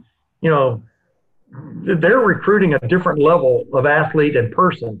week. They're recruiting a different level of athlete and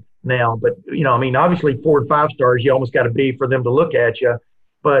person now. But I mean, obviously 4 and 5 stars, you almost got to be for them to look at you.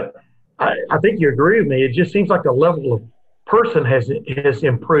 But I think you agree with me. It just seems like the level of person has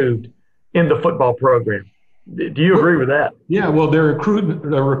improved in the football program. Do you agree with that? Yeah, well, they're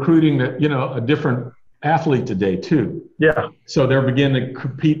recruiting a different athlete today too. Yeah. So they're beginning to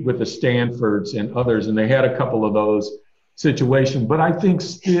compete with the Stanfords and others, and they had a couple of those situations. But I think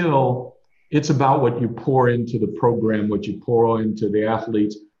still it's about what you pour into the program, what you pour into the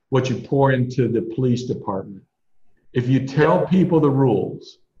athletes, what you pour into the police department. If you tell people the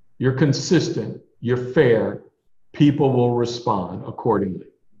rules, you're consistent, you're fair, people will respond accordingly.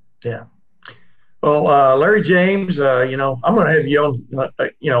 Yeah. Well, Larry James, I'm going to have you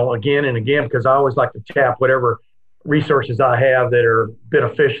on, again and again, because I always like to tap whatever resources I have that are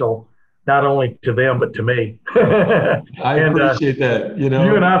beneficial, not only to them, but to me. I appreciate that. You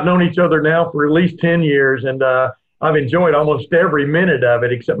and I have known each other now for at least 10 years, and I've enjoyed almost every minute of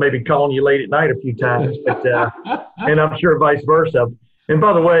it, except maybe calling you late at night a few times, but and I'm sure vice versa. And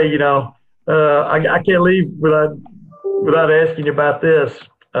by the way, I can't leave without asking you about this.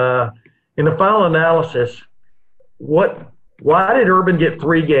 In the final analysis, why did Urban get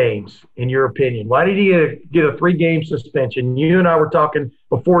 3 games, in your opinion? Why did he get a 3-game suspension? You and I were talking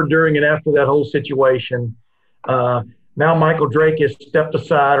before, during, and after that whole situation. Now Michael Drake has stepped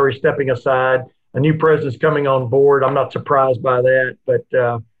aside, or he's stepping aside. A new president's coming on board. I'm not surprised by that. But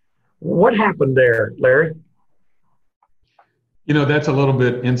what happened there, Larry? That's a little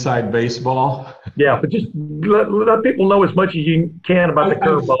bit inside baseball. Yeah, but just let people know as much as you can about the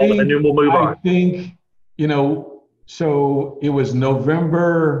curveball, and then we'll move on. I think, so it was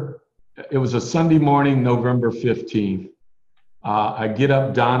a Sunday morning, November 15th. I get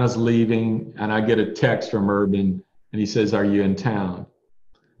up, Donna's leaving, and I get a text from Urban, and he says, "Are you in town?"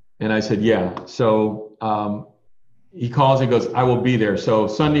 And I said, "Yeah." So he calls, he goes, "I will be there." So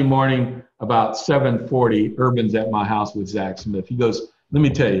Sunday morning, about 7:40, Urban's at my house with Zach Smith. He goes, "Let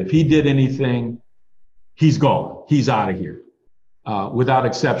me tell you, if he did anything, he's gone. He's out of here, without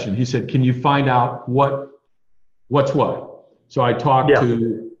exception." He said, "Can you find out what's what?" So I talked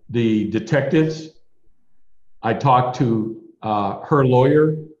to the detectives. I talked to her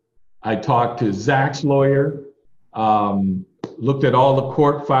lawyer. I talked to Zach's lawyer, looked at all the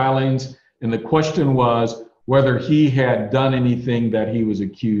court filings, and the question was whether he had done anything that he was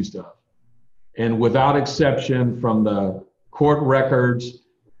accused of. And without exception, from the court records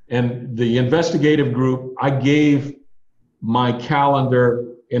and the investigative group, I gave my calendar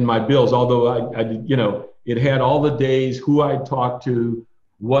and my bills, although it had all the days, who I talked to,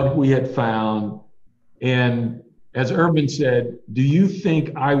 what we had found. And as Urban said, "Do you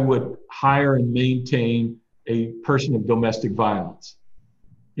think I would hire and maintain a person of domestic violence?"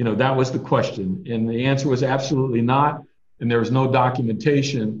 That was the question. And the answer was absolutely not. And there was no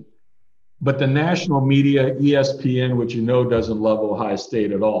documentation. But the national media, ESPN, which doesn't love Ohio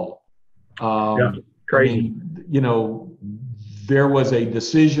State at all. Crazy. There was a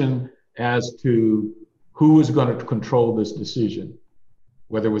decision as to who was going to control this decision,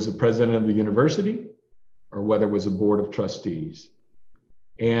 whether it was the president of the university or whether it was a board of trustees.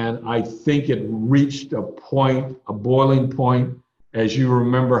 And I think it reached a boiling point, as you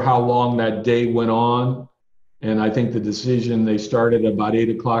remember how long that day went on. And I think the decision, they started about 8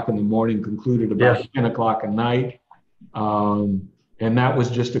 o'clock in the morning, concluded about 10 o'clock at night. And that was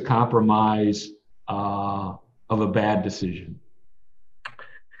just a compromise of a bad decision.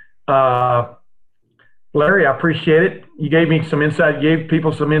 Larry, I appreciate it. You gave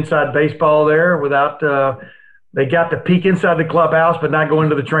people some inside baseball there without, they got to peek inside the clubhouse, but not go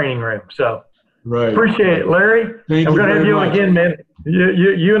into the training room. So right. Appreciate it, Larry. Thank you. We're going to have you on again, man.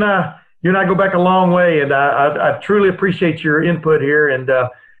 You and I go back a long way, and I truly appreciate your input here, and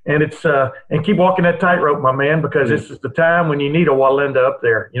keep walking that tightrope, my man, because this is the time when you need a Walenda up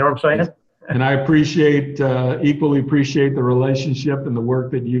there. You know what I'm saying? And I equally appreciate the relationship and the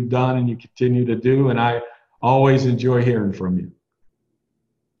work that you've done and you continue to do. And I always enjoy hearing from you.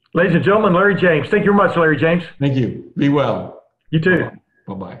 Ladies and gentlemen, Larry James. Thank you very much, Larry James. Thank you. Be well. You too.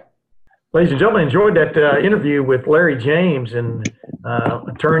 Bye-bye. Ladies and gentlemen, enjoyed that interview with Larry James, and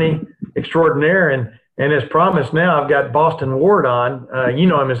attorney extraordinaire. And as promised, now I've got Boston Ward on. You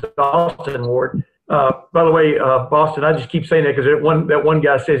know him as Austin Ward. By the way, Boston, I just keep saying that because that one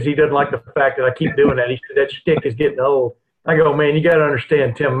guy says he doesn't like the fact that I keep doing that. He said that shtick is getting old. I go, man, you got to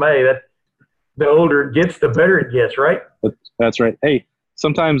understand, Tim May, that the older it gets, the better it gets, right? That's right. Hey,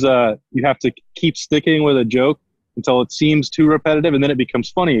 sometimes you have to keep sticking with a joke until it seems too repetitive, and then it becomes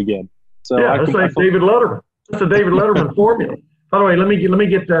funny again. So yeah, that's like David Letterman. That's the David Letterman formula. By the way, let me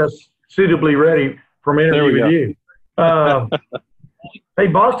get suitably ready for my interview with you. Hey,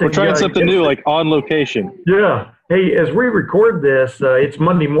 Boston. We're trying something new, like on location. Yeah. Hey, as we record this, it's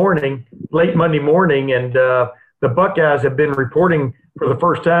Monday morning, late Monday morning, and the Buckeyes have been reporting for the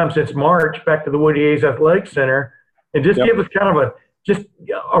first time since March back to the Woody Hayes Athletic Center. And just give us kind of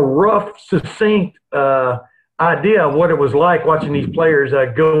a rough, succinct idea of what it was like watching these players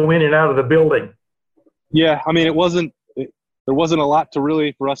go in and out of the building. Yeah, I mean, there wasn't a lot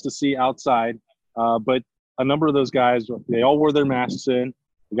for us to see outside, but a number of those guys, they all wore their masks in.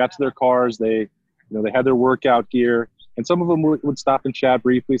 They got to their cars. They had their workout gear, and some of them would stop and chat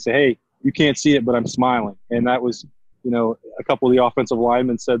briefly, say, "Hey, you can't see it, but I'm smiling." And that was, a couple of the offensive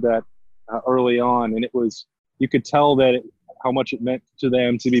linemen said that early on, and you could tell that how much it meant to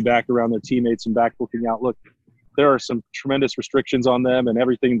them to be back around their teammates and back looking out. Look, there are some tremendous restrictions on them and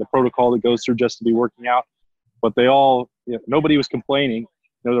everything, the protocol that goes through just to be working out, but they all, nobody was complaining.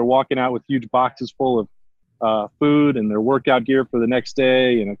 They're walking out with huge boxes full of food and their workout gear for the next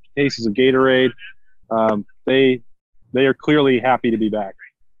day and cases of Gatorade. They are clearly happy to be back.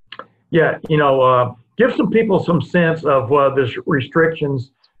 Yeah, give some people some sense of the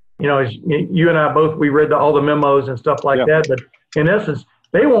restrictions. As you and I both, we read all the memos and stuff like that, but in essence,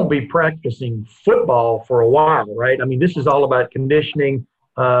 they won't be practicing football for a while, right? I mean, this is all about conditioning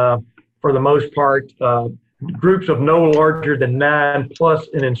for the most part. Groups of no larger than 9 plus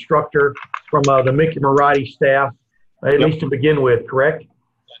an instructor from the Mickey Marotti staff, at least to begin with, correct?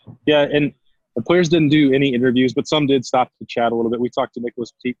 Yeah, and the players didn't do any interviews, but some did stop to chat a little bit. We talked to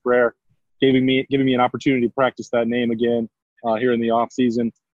Nicholas Petit-Frere, giving me an opportunity to practice that name again here in the off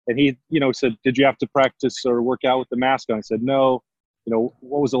season. And he, said, "Did you have to practice or work out with the mask on?" I said, "No." What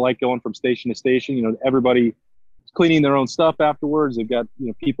was it like going from station to station? Everybody cleaning their own stuff afterwards. They've got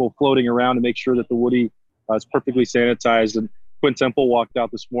people floating around to make sure that the Woody is perfectly sanitized. And Quinn Temple walked out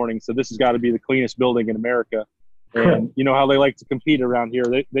this morning, so this has got to be the cleanest building in America. And you know how they like to compete around here.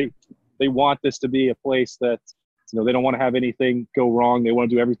 They want this to be a place that they don't want to have anything go wrong. They want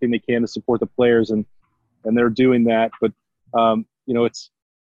to do everything they can to support the players, and they're doing that. But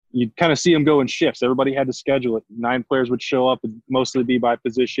you kind of see them go in shifts. Everybody had to schedule it. 9 players would show up and mostly be by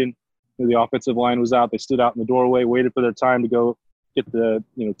position. The offensive line was out. They stood out in the doorway, waited for their time to go get the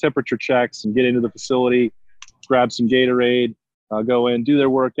temperature checks and get into the facility, grab some Gatorade, go in, do their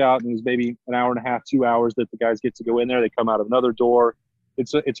workout, and it was maybe an hour and a half, 2 hours that the guys get to go in there. They come out of another door.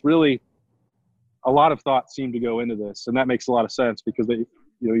 It's really a lot of thought seemed to go into this, and that makes a lot of sense because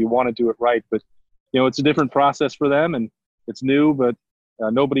you want to do it right. But it's a different process for them, and it's new, but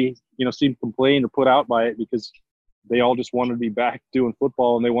nobody seemed to complain or put out by it because they all just wanted to be back doing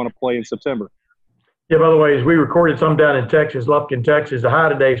football and they want to play in September. Yeah, by the way, as we recorded some down in Texas, Lufkin, Texas, the high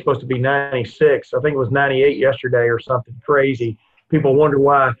today is supposed to be 96. I think it was 98 yesterday or something crazy. People wonder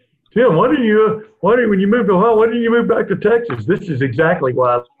why. Tim, when you moved to Ohio, why didn't you move back to Texas? This is exactly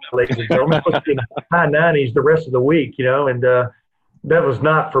why, ladies and gentlemen. It's supposed to be in the high 90s the rest of the week, and that was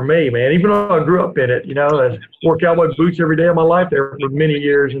not for me, man. Even though I grew up in it, I wore cowboy boots every day of my life there for many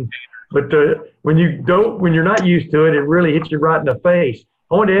years. But when you're not used to it, it really hits you right in the face.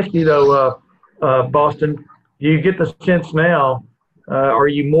 I want to ask you though, Boston, do you get the sense now? Are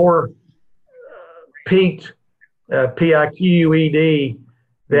you more piqued, PIQED,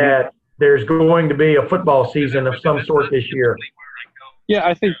 that there's going to be a football season of some sort this year? Yeah,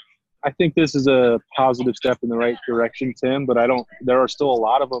 I think this is a positive step in the right direction, Tim, but there are still a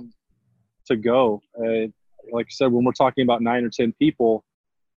lot of them to go. Like I said, when we're talking about 9 or 10 people,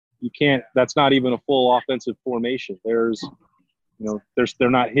 that's not even a full offensive formation. They're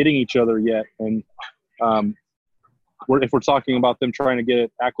not hitting each other yet. And if we're talking about them trying to get an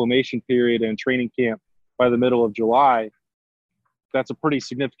acclimation period and training camp by the middle of July, that's a pretty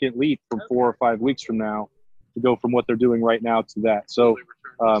significant leap from 4 or 5 weeks from now to go from what they're doing right now to that. So,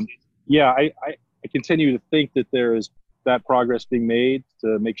 I continue to think that there is that progress being made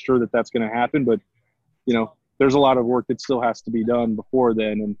to make sure that that's going to happen. But, there's a lot of work that still has to be done before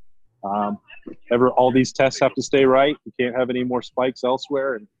then. And all these tests have to stay right. You can't have any more spikes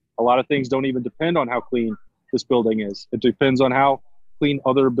elsewhere. And a lot of things don't even depend on how clean this building is. It depends on how clean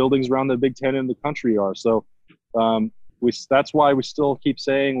other buildings around the Big Ten and the country are. So that's why we still keep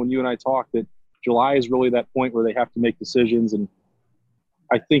saying when you and I talk that July is really that point where they have to make decisions. And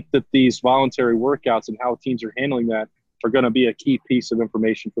I think that these voluntary workouts and how teams are handling that are going to be a key piece of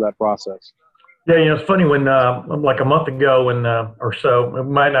information for that process. Yeah, it's funny when like a month ago when or so, it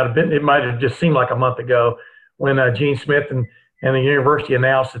might not have been, it might have just seemed like a month ago when Gene Smith and the university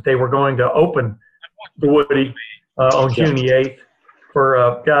announced that they were going to open the Woody on June the 8th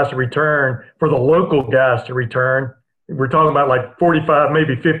for guys to return, for the local guys to return. We're talking about like 45,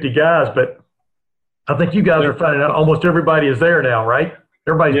 maybe 50 guys, but I think you guys are finding out almost everybody is there now, right?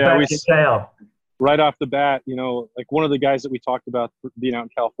 Everybody's back in town. Right off the bat, like one of the guys that we talked about being out in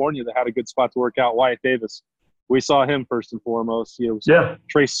California that had a good spot to work out, Wyatt Davis. We saw him first and foremost.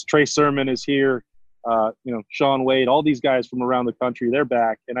 Trey Sermon is here. Sean Wade, all these guys from around the country, they're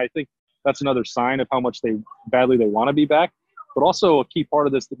back. And I think that's another sign of how much badly they want to be back. But also a key part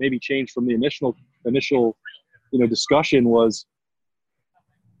of this that maybe changed from the initial discussion was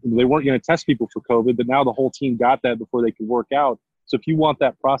they weren't going to test people for COVID, but now the whole team got that before they could work out. So if you want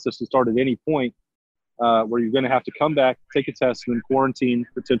that process to start at any point where you're going to have to come back, take a test, and then quarantine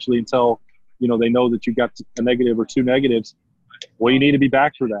potentially until, they know that you got a negative or two negatives, well, you need to be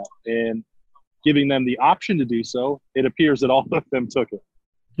back for that. And giving them the option to do so, it appears that all of them took it.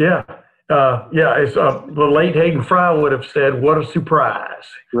 Yeah. It's the late Hayden Fry would have said, what a surprise.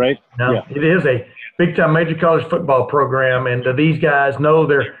 Right. It is a big-time major college football program, and these guys know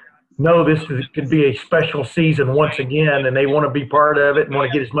could be a special season once again, and they want to be part of it and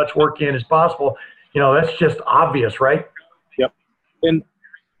want to get as much work in as possible. That's just obvious, right? Yep. And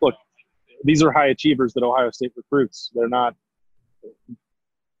look, these are high achievers that Ohio State recruits. They're not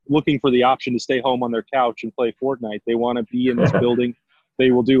looking for the option to stay home on their couch and play Fortnite. They want to be in this building.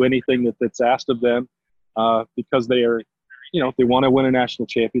 They will do anything that's asked of them because they are, they want to win a national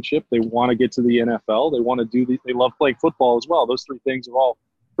championship. They want to get to the NFL. They want to they love playing football as well. Those three things are all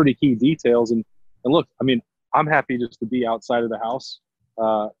pretty key details. And look, I'm happy just to be outside of the house.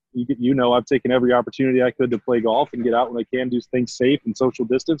 I've taken every opportunity I could to play golf and get out when I can, do things safe and social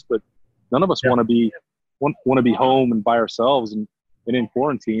distance, but none of us want to be home and by ourselves and in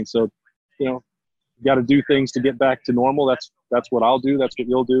quarantine. So, you got to do things to get back to normal. That's what I'll do. That's what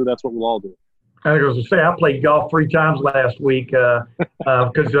you'll do. That's what we'll all do. I was going to say, I played golf 3 times last week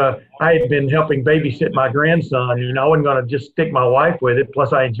because I had been helping babysit my grandson. I wasn't going to just stick my wife with it.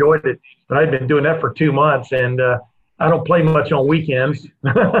 Plus, I enjoyed it. But I'd been doing that for 2 months, and I don't play much on weekends.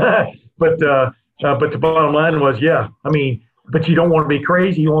 but the bottom line was, but you don't want to be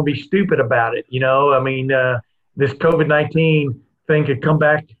crazy. You want to be stupid about it. This COVID-19 thing could come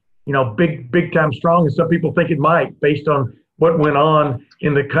back, big time strong, and some people think it might, based on what went on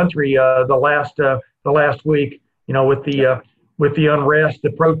in the country the last week, with the unrest,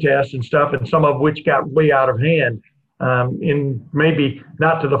 the protests and stuff, and some of which got way out of hand, in maybe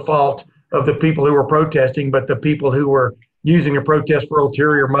not to the fault of the people who were protesting, but the people who were using a protest for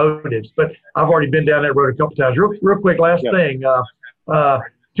ulterior motives. But I've already been down that road a couple times. Real quick, last thing,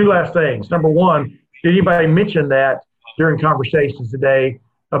 2 last things. Number one, did anybody mention that during conversations today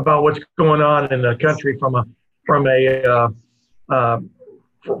about what's going on in the country from a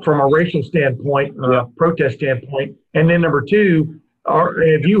racial standpoint, protest standpoint? And then number 2,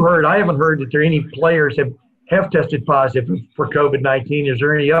 have you heard? I haven't heard that there any players have tested positive for COVID-19. Is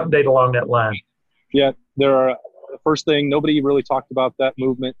there any update along that line? Yeah, there are. The first thing, nobody really talked about that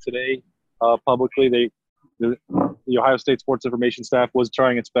movement today publicly. The Ohio State sports information staff was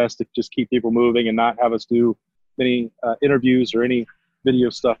trying its best to just keep people moving and not have us do many interviews or any video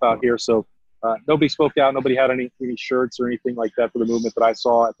stuff out here. So nobody spoke out. Nobody had any shirts or anything like that for the movement that I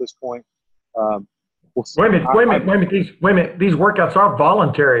saw at this point. Wait a minute. These workouts are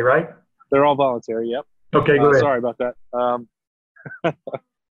voluntary, right? They're all voluntary. Yep. Okay, go ahead. Sorry about that.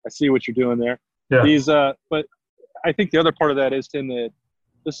 I see what you're doing there. Yeah. But I think the other part of that is, Tim, that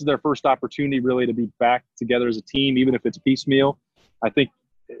this is their first opportunity really to be back together as a team, even if it's piecemeal. I think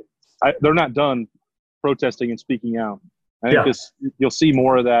they're not done protesting and speaking out. I think you'll see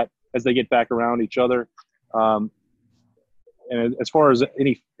more of that as they get back around each other. And as far as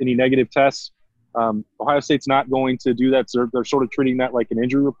any negative tests, Ohio State's not going to do that. So they're sort of treating that like an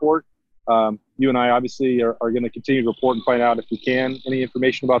injury report. You and I obviously are going to continue to report and find out if we can any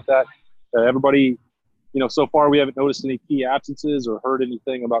information about that. Everybody, so far we haven't noticed any key absences or heard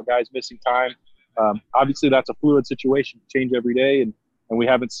anything about guys missing time. Obviously that's a fluid situation, change every day, and we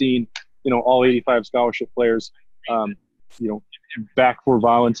haven't seen all 85 scholarship players back for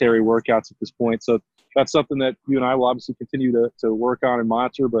voluntary workouts at this point. So that's something that you and I will obviously continue to work on and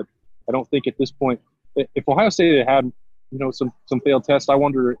monitor. But I don't think at this point, if Ohio State had some failed tests, I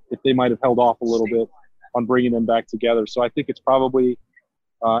wonder if they might have held off a little bit on bringing them back together. So I think it's probably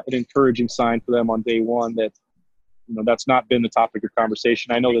an encouraging sign for them on day one that that's not been the topic of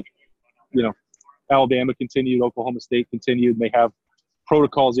conversation. I know that, Alabama continued, Oklahoma State continued, and they have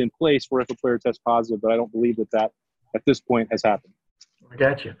protocols in place for if a player tests positive, but I don't believe that at this point has happened. I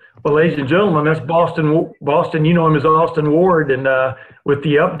got you. Well, ladies and gentlemen, that's Boston. You know him as Austin Ward, and with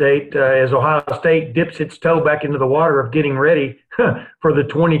the update, as Ohio State dips its toe back into the water of getting ready for the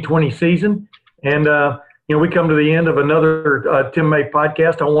 2020 season. And, we come to the end of another Tim May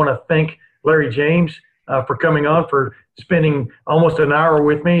podcast. I want to thank Larry James for coming on, for spending almost an hour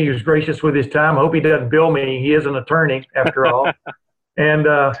with me. He was gracious with his time. I hope he doesn't bill me. He is an attorney, after all. And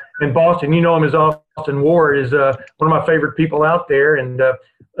in Boston, you know him as Austin Ward, is one of my favorite people out there. And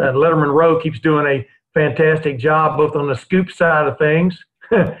Letterman Row keeps doing a fantastic job, both on the scoop side of things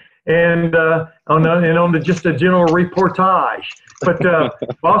and on just the general reportage. But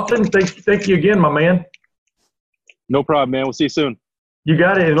Boston, thank you again, my man. No problem, man. We'll see you soon. You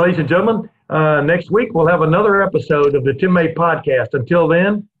got it. And ladies and gentlemen, next week we'll have another episode of the Tim May podcast. Until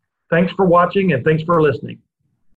then, thanks for watching and thanks for listening.